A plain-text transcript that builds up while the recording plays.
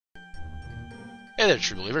Hey there,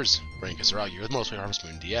 true believers. Brain Kisaragi here with Mostly Harvest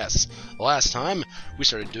Moon DS. The last time, we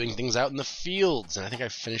started doing things out in the fields, and I think I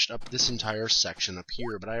finished up this entire section up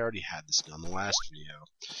here, but I already had this done the last video.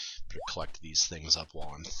 Better collect these things up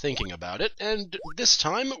while I'm thinking about it, and this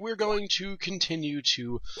time we're going to continue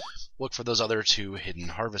to look for those other two hidden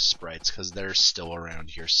harvest sprites, because they're still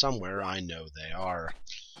around here somewhere. I know they are.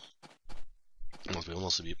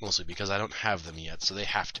 Mostly because I don't have them yet, so they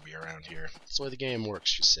have to be around here. That's the way the game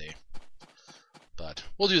works, you see. But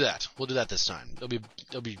we'll do that. We'll do that this time.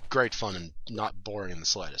 It'll be great fun and not boring in the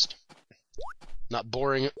slightest. Not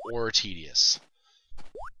boring or tedious.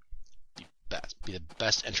 Be the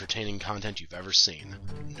best entertaining content you've ever seen.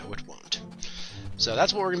 No, it won't. So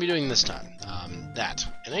that's what we're gonna be doing this time. That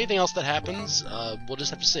and anything else that happens, we'll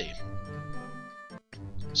just have to see.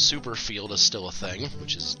 Super field is still a thing,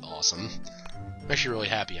 which is awesome. I'm actually really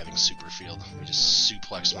happy having super field. Let me just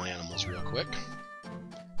suplex my animals real quick.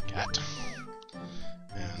 Cat.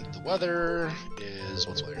 And the weather is...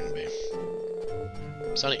 what's the weather going to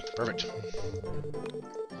be? Sunny. Perfect.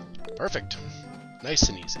 Perfect. Nice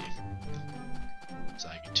and easy.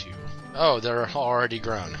 Zyga 2. Oh, they're already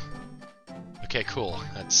grown. Okay, cool.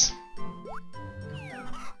 That's...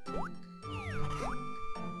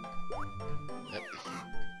 yep.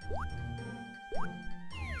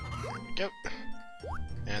 There we go.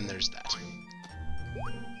 And there's that.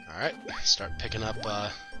 Alright, start picking up,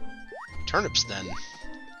 turnips then.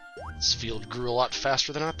 This field grew a lot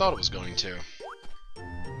faster than I thought it was going to.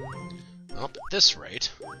 Well, at this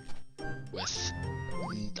rate, with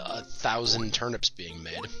 1,000 turnips being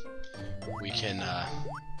made, we can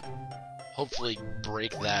hopefully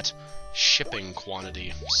break that shipping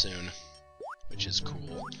quantity soon, which is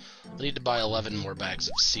cool. I need to buy 11 more bags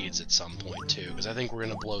of seeds at some point too, because I think we're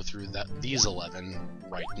going to blow through these 11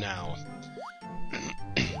 right now.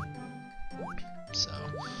 So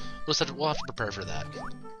we'll have to prepare for that.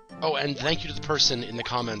 Oh, and thank you to the person in the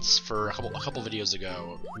comments for a couple videos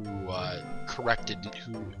ago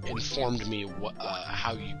who informed me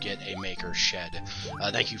how you get a maker shed.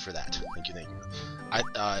 Thank you for that. Thank you.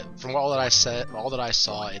 From all that I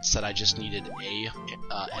saw, it said I just needed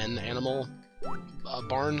an animal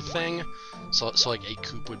barn thing, so like a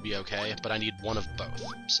coop would be okay, but I need one of both.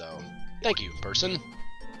 So thank you, person.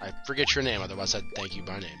 I forget your name, otherwise I'd thank you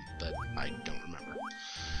by name, but I don't remember.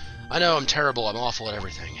 I know, I'm terrible, I'm awful at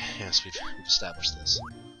everything. Yes, we've established this.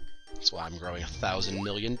 That's why I'm growing 1,000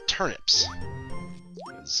 million turnips.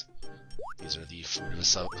 Because these are the food of a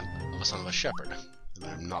son of a shepherd. And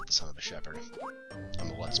I'm not the son of a shepherd.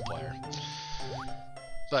 I'm a Let's Player.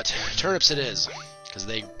 But turnips it is, because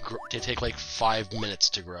they take like 5 minutes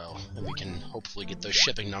to grow, and we can hopefully get those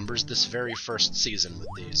shipping numbers this very first season with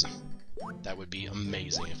these. That would be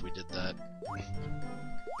amazing if we did that.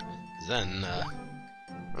 Then,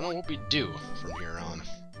 I don't know what we do from here on.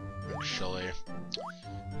 Actually,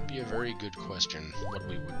 it'd be a very good question what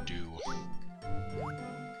we would do.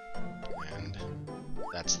 And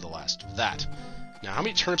that's the last of that. Now, how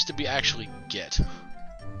many turnips did we actually get?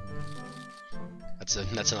 That's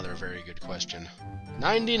another very good question.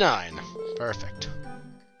 99. Perfect.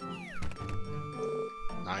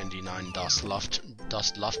 99 das luft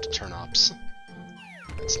turnaps.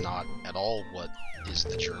 That's not at all what is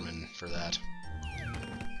the German for that.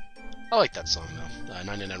 I like that song though.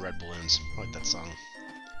 99 Red Balloons. I like that song.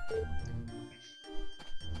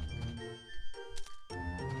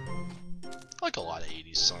 I like a lot of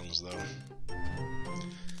 80s songs though.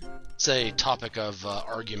 It's a topic of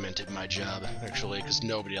argument at my job, actually, because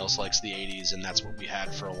nobody else likes the 80s, and that's what we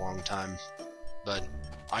had for a long time. But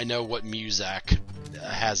I know what Muzak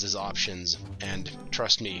has as options, and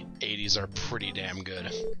trust me, 80s are pretty damn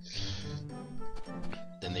good.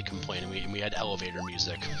 Then they complained, and we had elevator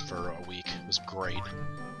music for a week. It was great.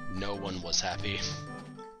 No one was happy.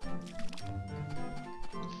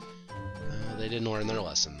 They didn't learn their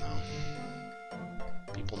lesson, though.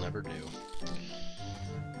 People never do.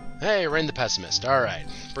 Hey, Rain the Pessimist. Alright.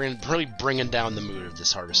 Really bringing down the mood of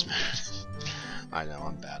this harvest mood. I know,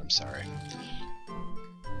 I'm bad. I'm sorry.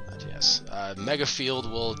 But yes. Mega Field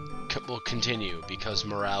will continue because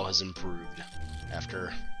morale has improved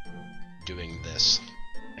after doing this.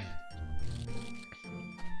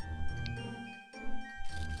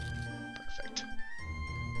 Perfect.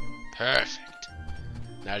 Perfect.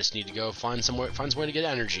 Now I just need to go find some way to get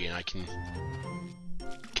energy, and I can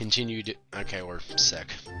continue to... okay, we're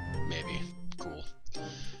sick. Maybe. Cool.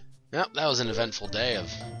 Well, that was an eventful day of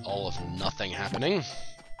all of nothing happening.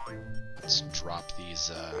 Let's drop these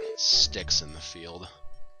sticks in the field.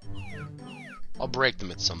 I'll break them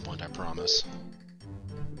at some point, I promise.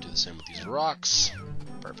 Do the same with these rocks.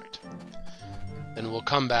 Perfect. then we'll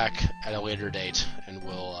come back at a later date and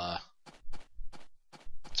we'll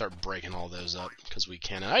start breaking all those up because we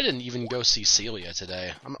can. And I didn't even go see Celia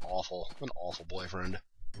today. I'm an awful boyfriend.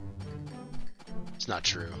 It's not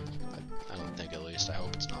true. I don't think, at least. I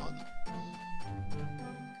hope it's not.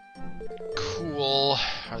 Cool.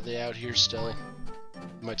 Are they out here still?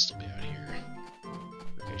 Might still be out here.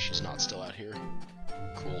 Okay, she's not still out here.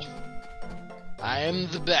 Cool. I am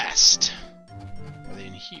the best. Are they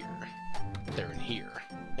in here? They're in here.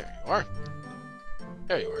 There you are.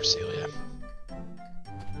 There you are, Celia.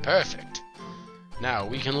 Perfect. Now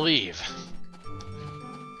we can leave.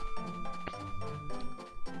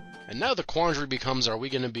 And now the quandary becomes: are we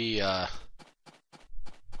going to be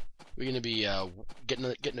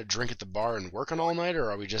getting a drink at the bar and working all night, or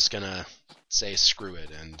are we just gonna say screw it?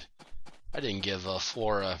 And I didn't give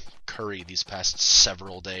Flora curry these past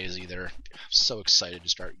several days either. I'm so excited to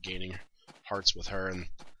start gaining hearts with her, and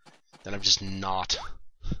then I'm just not.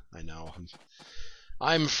 I know.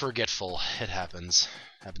 I'm forgetful. It happens.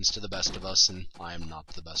 Happens to the best of us, and I am not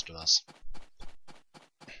the best of us.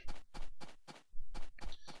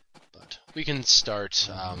 But we can start.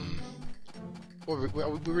 We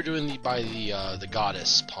were doing by the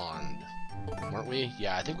goddess pond, weren't we?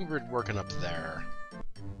 Yeah, I think we were working up there.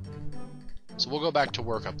 So we'll go back to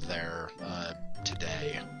work up there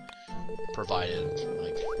today, provided,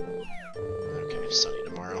 like, okay, sunny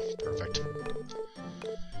tomorrow, perfect.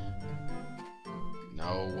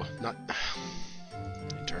 No, not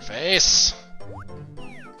interface.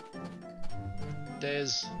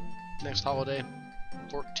 Days, next holiday,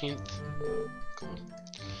 14th. Cool.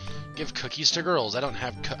 Give cookies to girls. I don't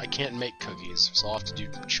have. I can't make cookies, so I'll have to do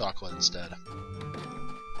chocolate instead.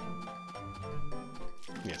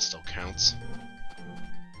 Yeah, it still counts.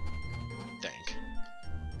 Thank.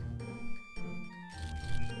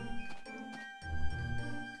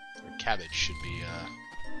 Our cabbage should be.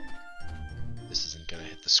 This isn't gonna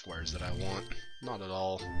hit the squares that I want. Not at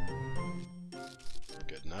all.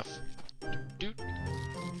 Good enough. Doot.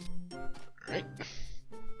 All right.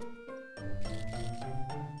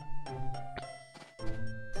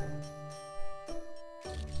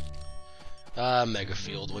 Mega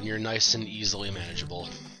field, when you're nice and easily manageable.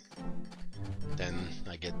 Then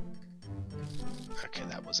I get... Okay,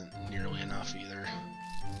 that wasn't nearly enough either.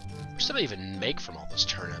 What did I even make from all those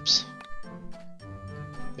turnips?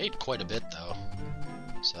 Made quite a bit, though.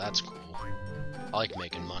 So that's cool. I like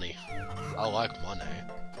making money. I like money.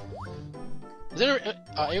 Has there,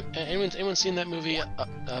 anyone seen that movie,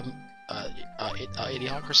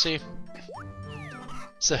 Idiocracy?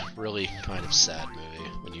 It's a really kind of sad movie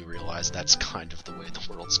when you realize that's kind of the way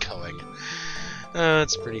the world's going.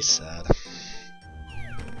 It's pretty sad.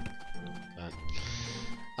 But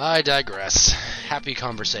I digress. Happy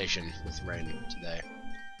conversation with Rain today.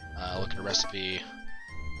 Look at a recipe.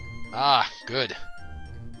 Ah, good.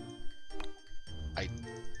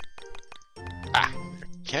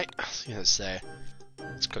 Okay, I was gonna say,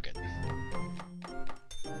 let's cook it.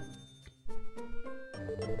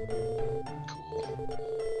 Cool.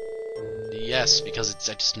 Yes, because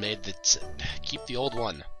I just made the keep the old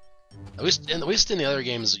one. At least in the other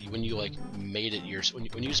games, when you like made it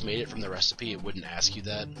when you just made it from the recipe, it wouldn't ask you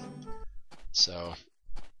that. So,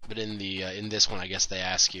 but in this one, I guess they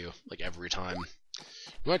ask you like every time.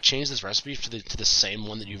 You want to change this recipe to the same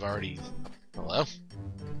one that you've already. Hello.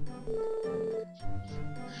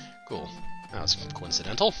 Cool. That was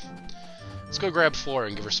coincidental. Let's go grab Flora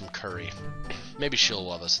and give her some curry. Maybe she'll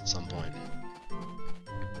love us at some point.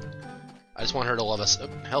 I just want her to love us. Oh,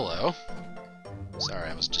 hello. Sorry,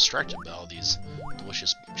 I was distracted by all these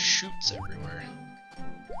delicious shoots everywhere,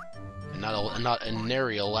 and not a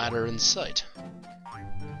nary a ladder in sight.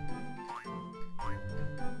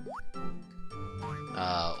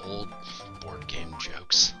 Old board game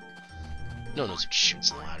jokes. No one knows what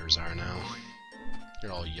shoots and ladders are now.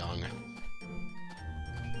 They're all young. I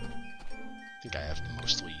think I have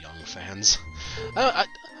mostly young fans. I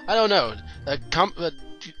don't know.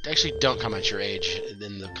 Actually, don't comment your age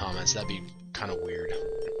in the comments. That'd be kind of weird.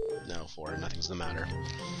 No, Flora, nothing's the matter.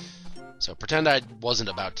 So pretend I wasn't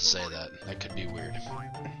about to say that. That could be weird.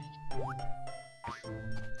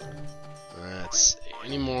 Let's see.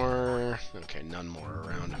 Any more? Okay, none more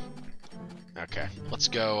around. Okay, let's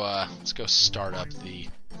go start up the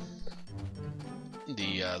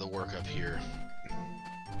work up here.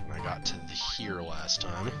 I got to here last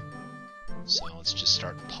time. So let's just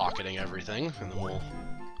start pocketing everything, and then we'll...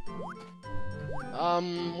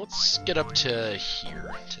 let's get up to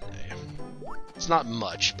here today. It's not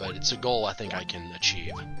much, but it's a goal I think I can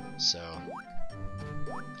achieve, so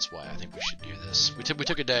that's why I think we should do this. We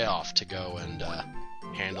took a day off to go and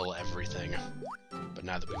handle everything. But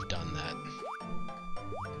now that we've done that,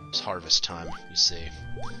 it's harvest time, you see.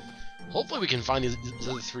 Hopefully we can find these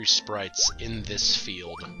other 3 sprites in this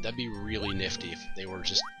field. That'd be really nifty if they were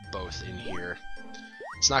just both in here.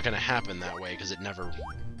 It's not going to happen that way, because it never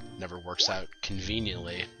works out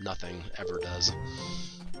conveniently. Nothing ever does.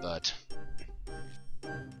 But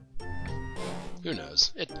who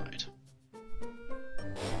knows? It might.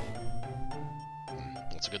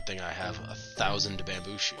 It's a good thing I have 1,000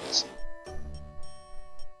 bamboo shoots.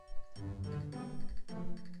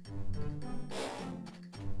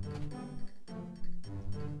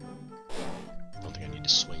 Don't think I need to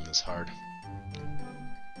swing this hard.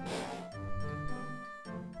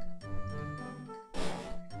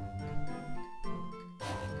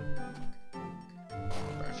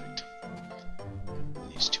 Perfect.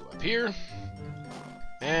 These 2 up here.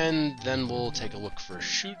 And then we'll take a look for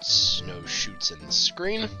shoots. No shoots in the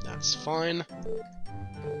screen. That's fine.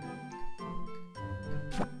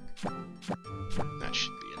 That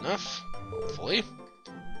should be enough, hopefully.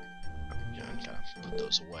 Yeah, I gotta put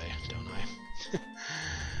those away, don't I?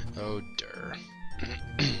 Oh, dear.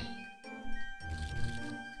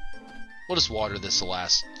 We'll just water this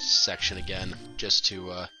last section again, just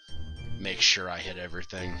to make sure I hit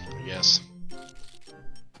everything, I guess.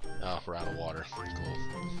 Oh, we're out of water. Cool.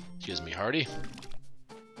 Excuse me, Hardy.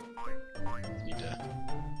 Need to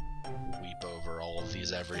weep over all of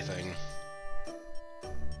these everything.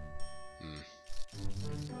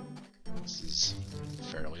 This is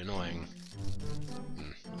fairly annoying.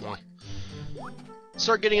 Well,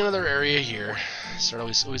 start getting another area here. Start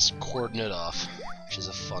always cordon it off, which is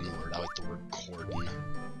a fun word. I like the word cordon.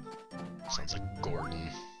 Sounds like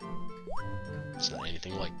Gordon. It's not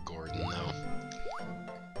anything like Gordon, though.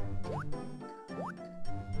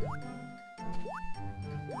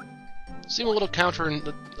 Seem a little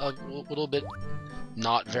a little bit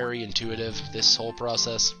not very intuitive, this whole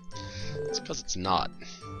process. It's because it's not.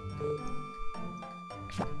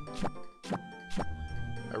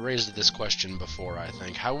 I raised this question before, I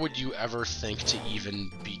think. How would you ever think to even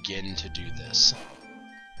begin to do this?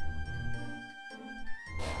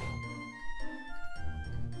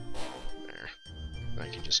 There. I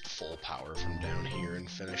can just full power from down here and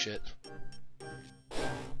finish it.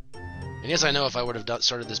 And yes, I know if I would have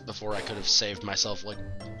started this before, I could have saved myself like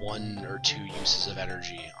 1 or 2 uses of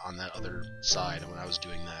energy on that other side when I was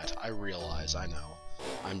doing that. I realize, I know.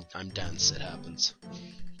 I'm dense, it happens.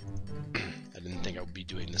 I didn't think I would be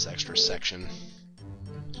doing this extra section.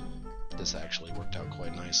 This actually worked out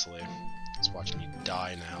quite nicely. It's watching me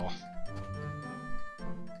die now.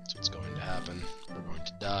 That's what's going to happen. We're going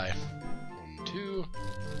to die. 1, 2.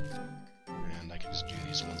 And I can just do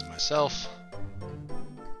these ones myself.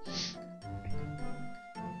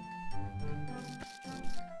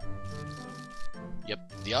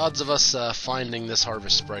 Yep, the odds of us finding this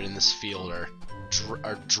harvest sprite in this field are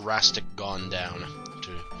drastic gone down,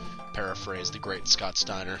 to paraphrase the great Scott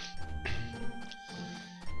Steiner.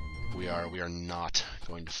 We are not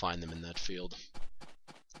going to find them in that field.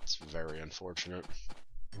 It's very unfortunate.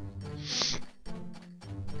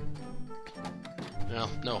 Well,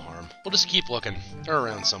 no harm. We'll just keep looking. They're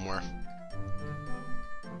around somewhere.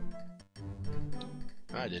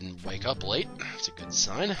 I didn't wake up late. That's a good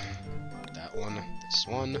sign. That one, this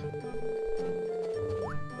one.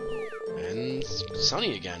 And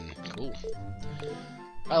sunny again. Cool.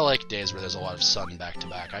 I like days where there's a lot of sun back to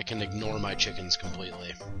back. I can ignore my chickens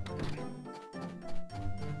completely.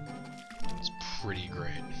 It's pretty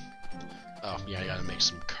great. Oh, yeah, I gotta make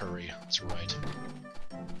some curry. That's right.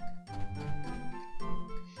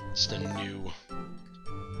 Just a new...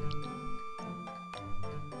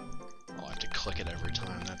 I'll have to click it every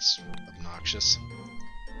time. That's obnoxious.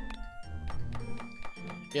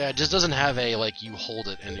 Yeah, it just doesn't have a, like, you hold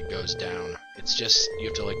it and it goes down. It's just, you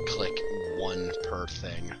have to, like, click 1 per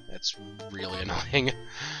thing. That's really annoying.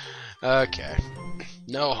 Okay.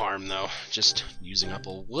 No harm, though. Just using up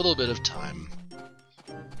a little bit of time.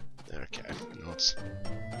 Okay, now let's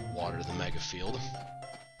water the mega field.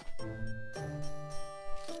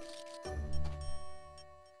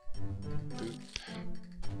 Boop.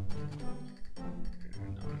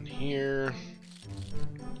 And on here...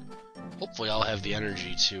 Hopefully I'll have the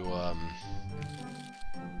energy to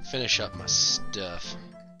finish up my stuff.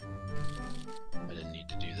 I didn't need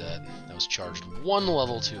to do that. That was charged 1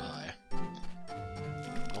 level too high.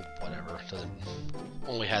 Oh, whatever. Doesn't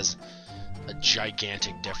only has a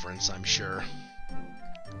gigantic difference, I'm sure.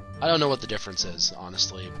 I don't know what the difference is,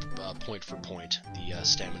 honestly, point for point, the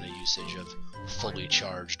stamina usage of fully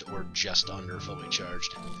charged or just under fully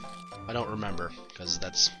charged. I don't remember, because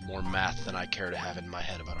that's more math than I care to have in my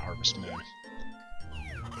head about Harvest Moon.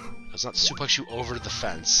 Let's not suplex you over the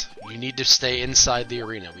fence. You need to stay inside the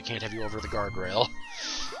arena. We can't have you over the guardrail.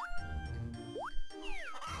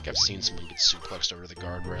 I think I've seen someone get suplexed over the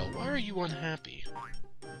guardrail. Why are you unhappy?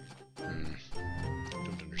 Don't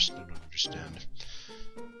understand.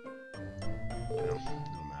 No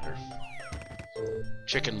matter.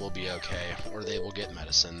 Chicken will be okay, or they will get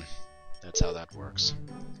medicine. That's how that works.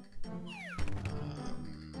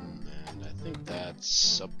 And I think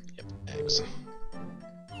that's... yep, eggs.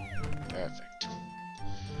 Perfect.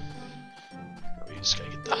 We just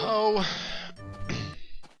gotta get the hoe.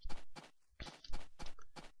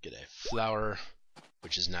 Get a flower,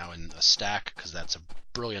 which is now in a stack, because that's a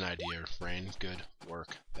brilliant idea, Rain. Good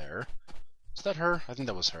work there. Is that her? I think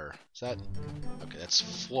that was her. Is that... okay, that's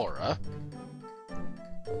Flora.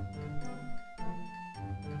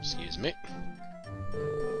 Excuse me.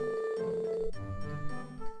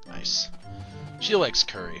 Nice. She likes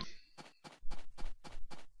curry.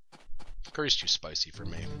 Curry's too spicy for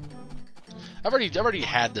me. I've already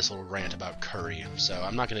had this little rant about curry, so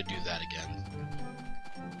I'm not gonna do that again.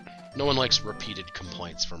 No one likes repeated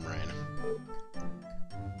complaints from Rain.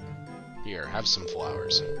 Here, have some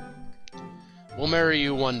flowers. We'll marry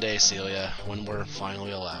you one day, Celia, when we're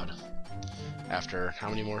finally allowed. After how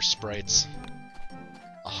many more sprites?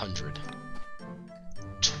 100.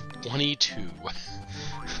 22.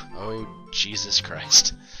 Oh, Jesus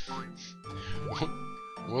Christ.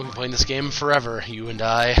 We'll be playing this game forever, you and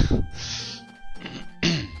I.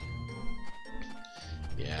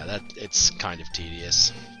 Yeah, it's kind of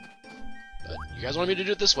tedious. But you guys want me to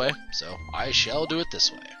do it this way, so I shall do it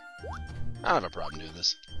this way. I don't have a problem doing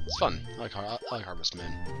this. It's fun. I like Harvest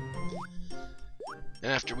Moon.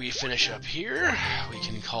 And after we finish up here, we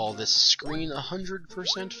can call this screen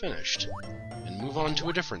 100% finished. And move on to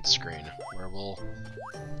a different screen, where we'll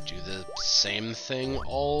do the same thing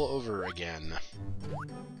all over again.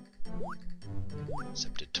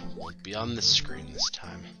 Except it won't be on this screen this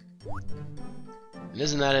time. And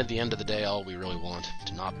isn't that, at the end of the day, all we really want?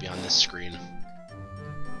 To not be on this screen?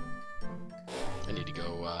 I need to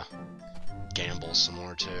go, gamble some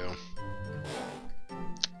more, too.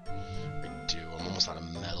 I do. I'm almost out of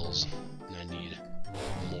medals, and I need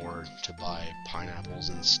more to buy pineapples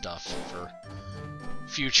and stuff for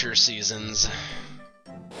future seasons.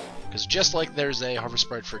 Because just like there's a harvest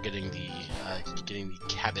sprite for getting the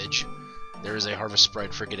cabbage, there is a harvest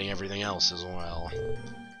sprite for getting everything else as well.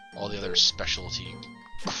 All the other specialty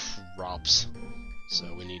crops.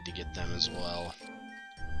 So we need to get them as well.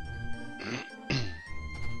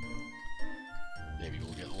 Maybe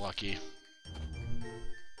we'll get lucky.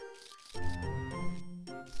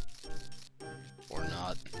 Or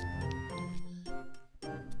not.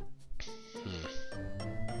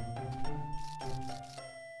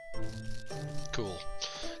 Cool.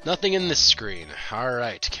 Nothing in this screen.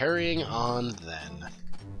 Alright, carrying on then.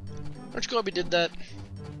 Aren't you glad we did that?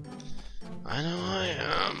 I know I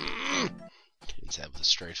am. Can't say that with a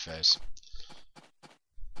straight face.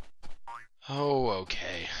 Oh,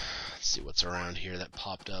 okay. Let's see what's around here that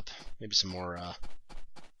popped up. Maybe some more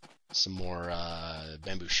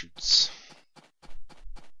bamboo shoots.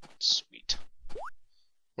 Sweet.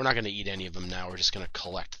 We're not going to eat any of them now. We're just going to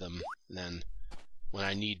collect them. And then, when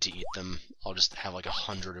I need to eat them, I'll just have like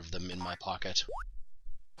 100 of them in my pocket.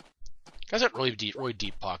 Guys got really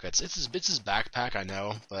deep pockets. It's his backpack, I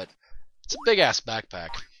know, but it's a big-ass backpack.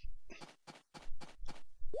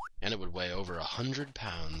 And it would weigh over 100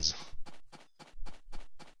 pounds.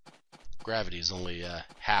 Gravity is only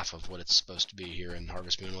half of what it's supposed to be here in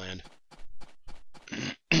Harvest Moon Land.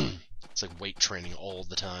 It's like weight training all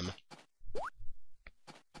the time.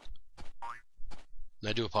 And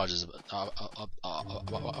I do apologize about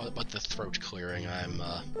the throat clearing. I'm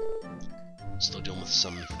still dealing with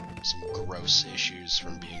some gross issues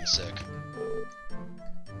from being sick.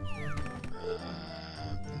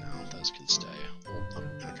 No, those can stay. Oh,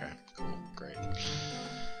 okay, cool, great.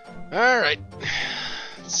 Alright.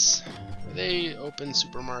 Are they open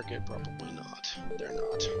supermarket? Probably not. They're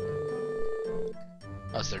not.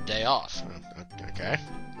 Oh, it's their day off. Okay,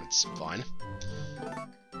 that's fine.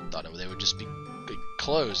 Thought they would just be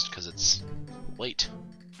closed because it's late.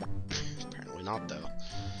 Apparently not, though.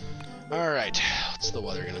 Alright, what's the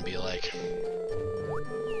weather gonna be like?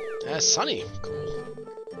 Sunny. Cool.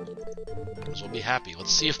 Might as well be happy.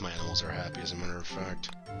 Let's see if my animals are happy, as a matter of fact.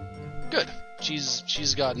 Good.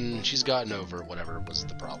 She's gotten over whatever was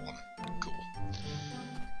the problem. Cool.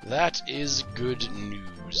 That is good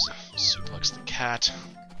news. Suplex the cat.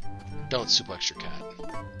 Don't suplex your cat.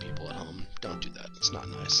 People at home, don't do that. It's not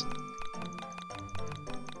nice.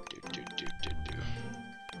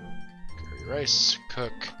 Curry rice,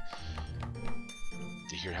 cook.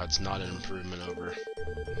 The here how it's not an improvement over.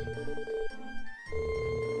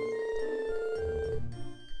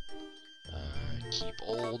 Keep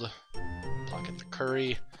old, pocket the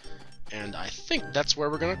curry, and I think that's where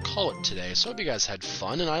we're gonna call it today. So I hope you guys had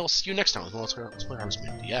fun, and I will see you next time with more Let's Play Harvest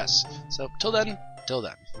Moon DS. So till then,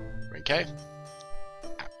 okay?